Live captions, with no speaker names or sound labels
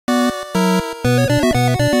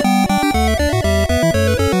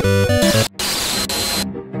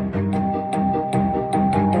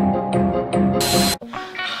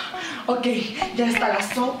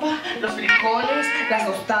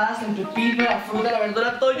tostadas, el pepino, la fruta, la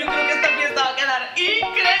verdura, todo. Yo creo que esta fiesta va a quedar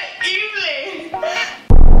increíble.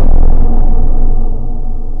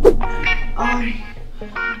 Ay,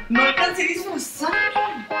 no alcancé a disfrazarme.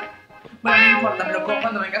 Bueno, no importa, pero como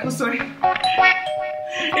cuando venga Josué.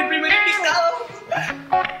 El primer invitado.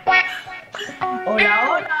 Hola,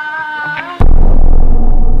 hola.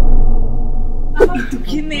 ¿Y tú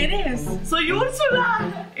quién eres? Soy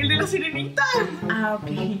Úrsula, el de la sirenita. Ah,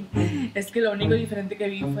 ok. Es que lo único diferente que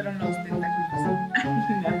vi fueron los tentáculos.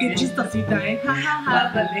 Qué chistosita, ¿eh?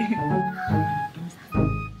 Pásale.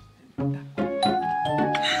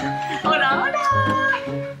 Hola, hola.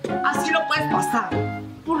 Así no puedes pasar.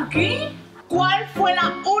 ¿Por qué? ¿Cuál fue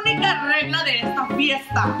la única regla de esta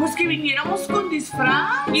fiesta? Pues que viniéramos con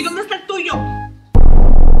disfraz. ¿Y dónde está el tuyo?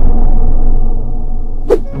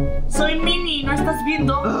 Soy Mini, ¿no estás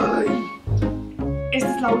viendo? Ay.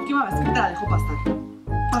 Esta es la última vez que te la dejo pasar.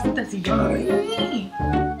 Pásate al sillón. Ay.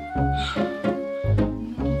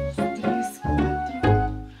 1, 2, 3, 4.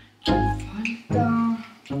 ¿Qué falta?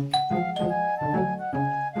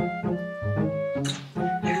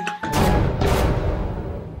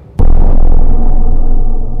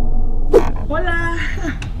 Hola.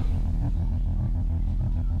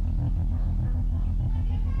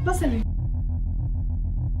 Pásale.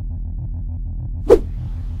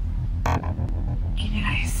 ¿Quién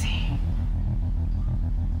era ese?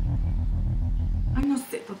 Ay, no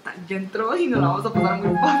sé, total, ya entró y nos la vamos a pasar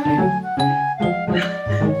muy padre.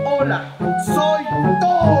 Hola, soy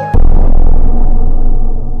Thor.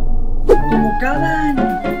 Como cada año.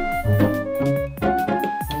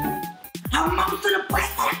 ¡Mamá, usted no puede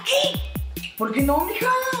estar aquí! ¿Por qué no, mija?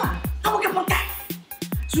 ¿Cómo que por qué?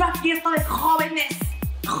 Es una fiesta de jóvenes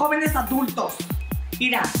adultos.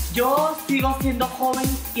 Mira, yo sigo siendo joven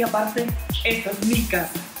y aparte, esta es mi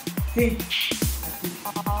casa. Sí.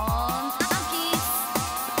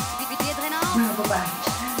 Bueno, papá,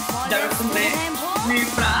 ya me pondré mi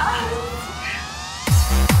disfraz.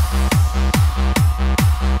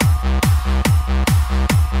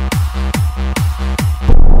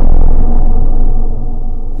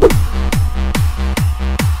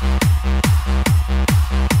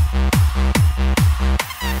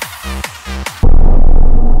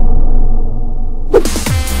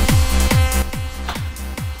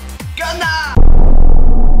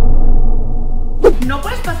 No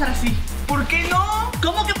puedes pasar así. ¿Por qué no?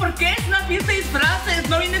 ¿Cómo que por qué? Es una fiesta de disfraces.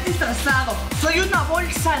 No vienes disfrazado. Soy una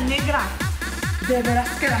bolsa negra. De veras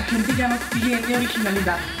que la gente ya no tiene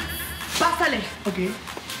originalidad. Pásale. Ok.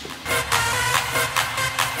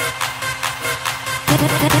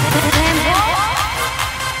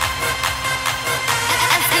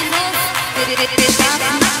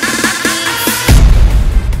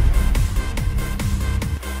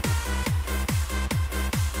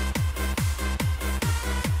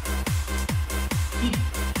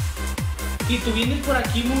 ¿Y tú vienes por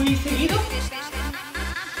aquí muy seguido?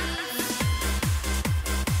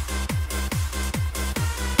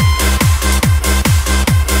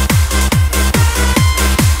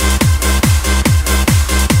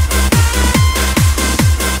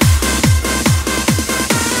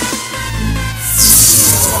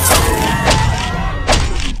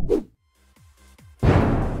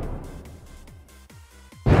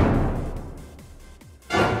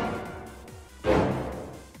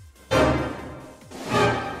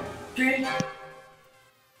 ¿Qué?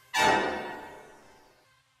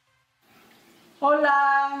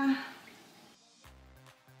 Hola.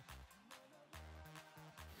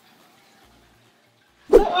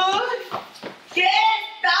 Ay, ¿qué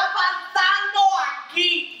está pasando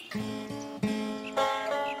aquí?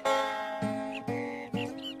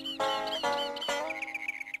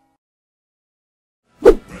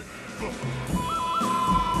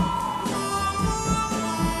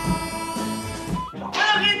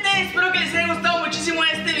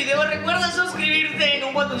 Recuerda suscribirte en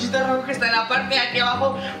un botoncito rojo que está en la parte de aquí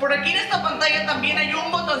abajo. Por aquí en esta pantalla también hay un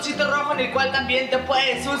botoncito rojo en el cual también te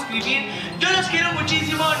puedes suscribir. Yo los quiero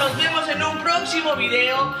muchísimo. Nos vemos en un próximo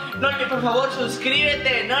video. No olvides, por favor,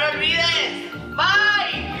 suscríbete. No lo olvides.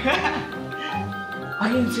 Bye.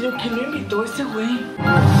 Ay, en serio, ¿quién me invitó ese güey?